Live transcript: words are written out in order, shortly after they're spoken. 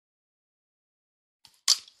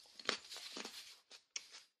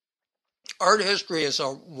Art history is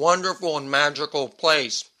a wonderful and magical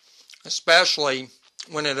place, especially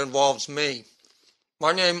when it involves me.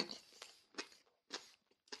 My name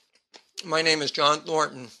is John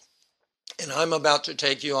Thornton, and I'm about to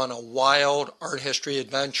take you on a wild art history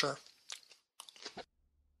adventure.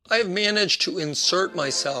 I have managed to insert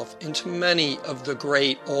myself into many of the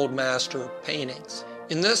great old master paintings.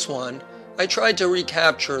 In this one, I tried to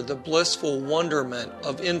recapture the blissful wonderment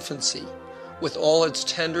of infancy, with all its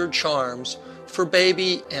tender charms for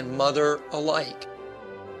baby and mother alike.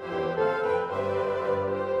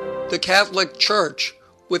 The Catholic Church,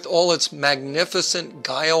 with all its magnificent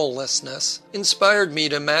guilelessness, inspired me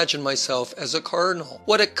to imagine myself as a cardinal.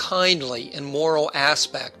 What a kindly and moral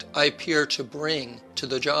aspect I appear to bring to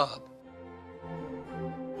the job.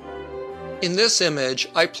 In this image,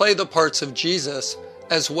 I play the parts of Jesus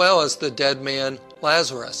as well as the dead man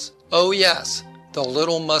Lazarus. Oh yes, the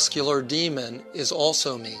little muscular demon is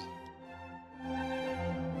also me.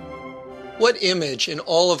 What image in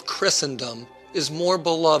all of Christendom is more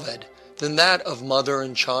beloved than that of mother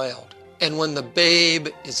and child? And when the babe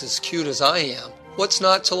is as cute as I am, what's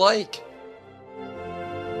not to like?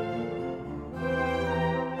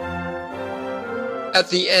 At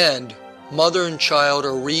the end, mother and child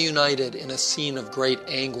are reunited in a scene of great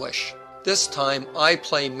anguish. This time I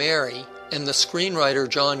play Mary, and the screenwriter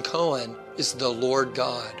John Cohen is the Lord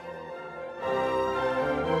God.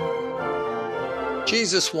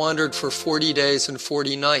 Jesus wandered for 40 days and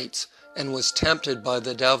 40 nights and was tempted by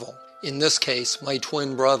the devil. In this case, my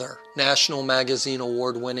twin brother, National Magazine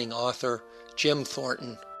Award-winning author Jim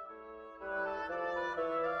Thornton.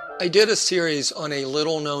 I did a series on a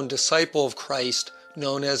little-known disciple of Christ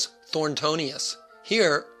known as Thorntonius.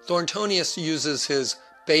 Here, Thorntonius uses his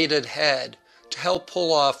baited head to help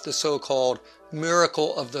pull off the so-called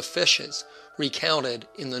miracle of the fishes recounted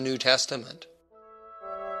in the New Testament.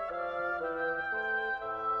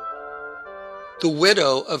 The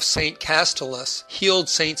widow of St. Castulus healed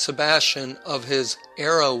St. Sebastian of his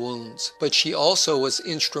arrow wounds, but she also was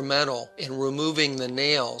instrumental in removing the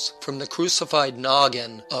nails from the crucified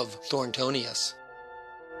noggin of Thorntonius.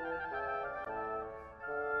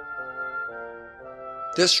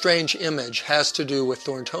 This strange image has to do with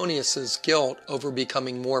Thorntonius' guilt over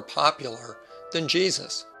becoming more popular than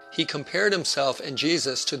Jesus. He compared himself and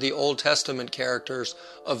Jesus to the Old Testament characters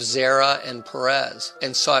of Zerah and Perez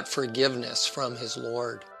and sought forgiveness from his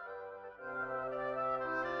Lord.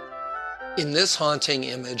 In this haunting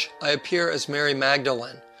image, I appear as Mary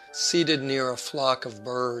Magdalene, seated near a flock of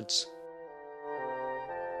birds.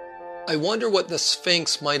 I wonder what the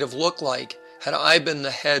Sphinx might have looked like had I been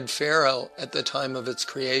the head pharaoh at the time of its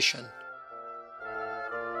creation.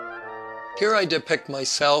 Here I depict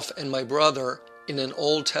myself and my brother in an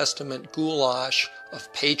Old Testament goulash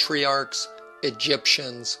of patriarchs,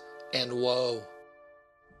 Egyptians, and woe.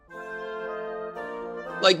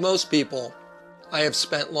 Like most people, I have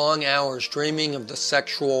spent long hours dreaming of the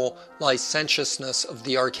sexual licentiousness of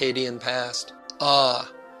the Arcadian past.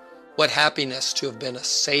 Ah, what happiness to have been a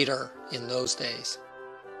satyr in those days.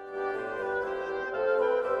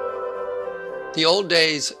 The old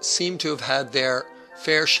days seem to have had their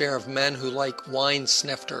fair share of men who like wine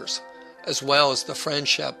snifters, as well as the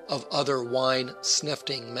friendship of other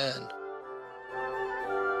wine-snifting men.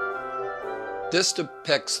 This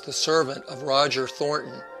depicts the servant of Roger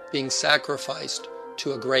Thornton being sacrificed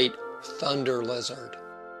to a great thunder lizard.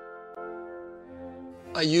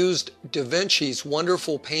 I used Da Vinci's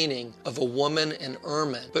wonderful painting of a woman and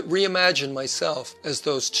ermine, but reimagined myself as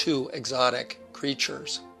those two exotic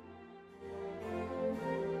creatures.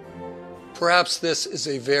 Perhaps this is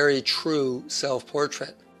a very true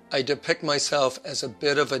self-portrait. I depict myself as a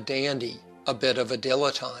bit of a dandy, a bit of a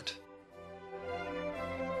dilettante.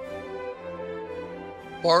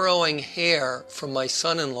 Borrowing hair from my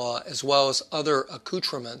son-in-law as well as other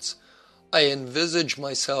accoutrements, I envisage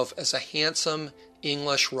myself as a handsome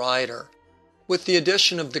English rider. With the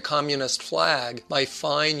addition of the communist flag, my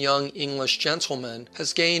fine young English gentleman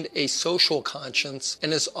has gained a social conscience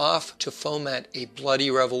and is off to foment a bloody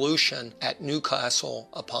revolution at Newcastle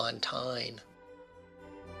upon Tyne.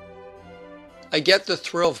 I get the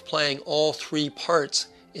thrill of playing all three parts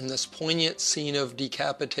in this poignant scene of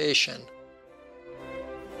decapitation.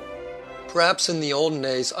 Perhaps in the olden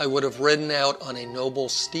days I would have ridden out on a noble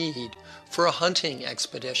steed for a hunting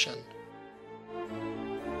expedition.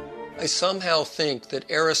 I somehow think that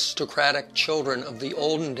aristocratic children of the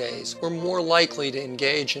olden days were more likely to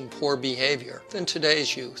engage in poor behavior than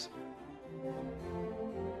today's youth.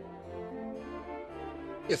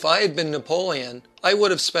 If I had been Napoleon, I would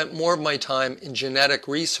have spent more of my time in genetic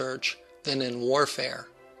research than in warfare.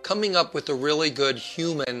 Coming up with a really good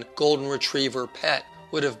human golden retriever pet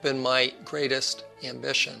would have been my greatest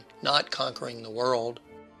ambition, not conquering the world.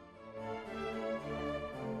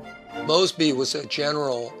 Mosby was a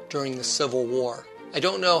general during the Civil War. I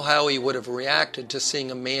don't know how he would have reacted to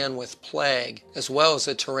seeing a man with plague as well as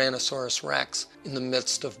a Tyrannosaurus Rex in the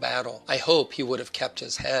midst of battle. I hope he would have kept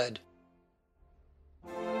his head.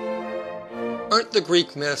 Aren't the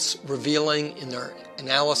Greek myths revealing in their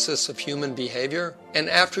analysis of human behavior? And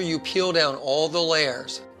after you peel down all the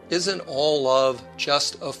layers, isn't all love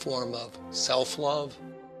just a form of self-love?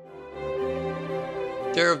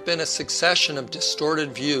 There have been a succession of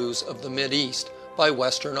distorted views of the Mideast by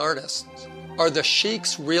Western artists. Are the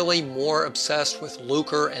sheiks really more obsessed with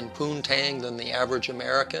lucre and poontang than the average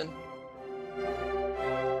American?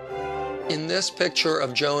 In this picture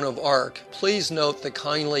of Joan of Arc, please note the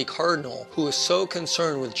kindly cardinal who is so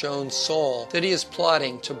concerned with Joan's soul that he is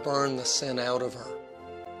plotting to burn the sin out of her.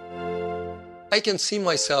 I can see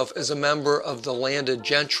myself as a member of the landed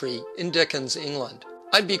gentry in Dickens' England.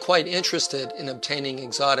 I'd be quite interested in obtaining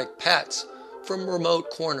exotic pets from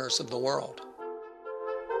remote corners of the world.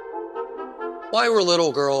 Why were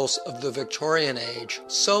little girls of the Victorian age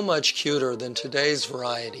so much cuter than today's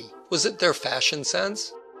variety? Was it their fashion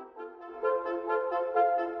sense?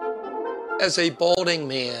 As a balding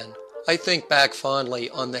man, I think back fondly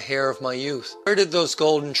on the hair of my youth. Where did those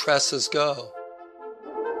golden tresses go?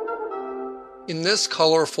 In this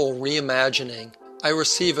colorful reimagining, I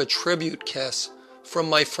receive a tribute kiss from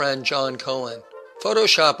my friend John Cohen.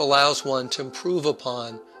 Photoshop allows one to improve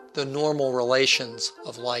upon the normal relations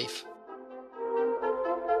of life.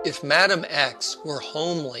 If Madam X were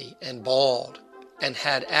homely and bald and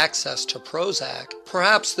had access to Prozac,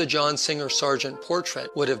 perhaps the John Singer Sargent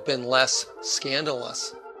portrait would have been less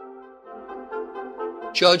scandalous.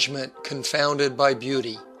 Judgment confounded by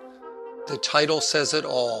beauty. The title says it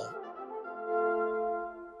all.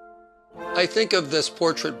 I think of this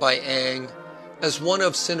portrait by Ang as one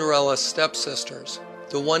of Cinderella's stepsisters,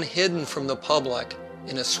 the one hidden from the public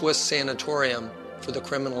in a Swiss sanatorium for the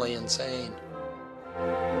criminally insane.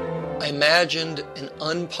 I imagined an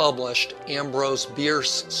unpublished Ambrose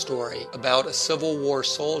Bierce story about a Civil War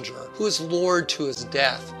soldier who is lured to his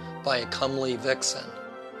death by a comely vixen.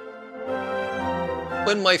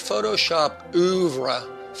 When my Photoshop oeuvre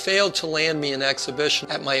failed to land me an exhibition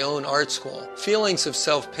at my own art school, feelings of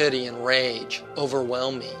self-pity and rage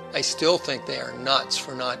overwhelm me. I still think they are nuts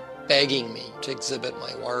for not begging me to exhibit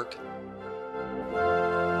my work.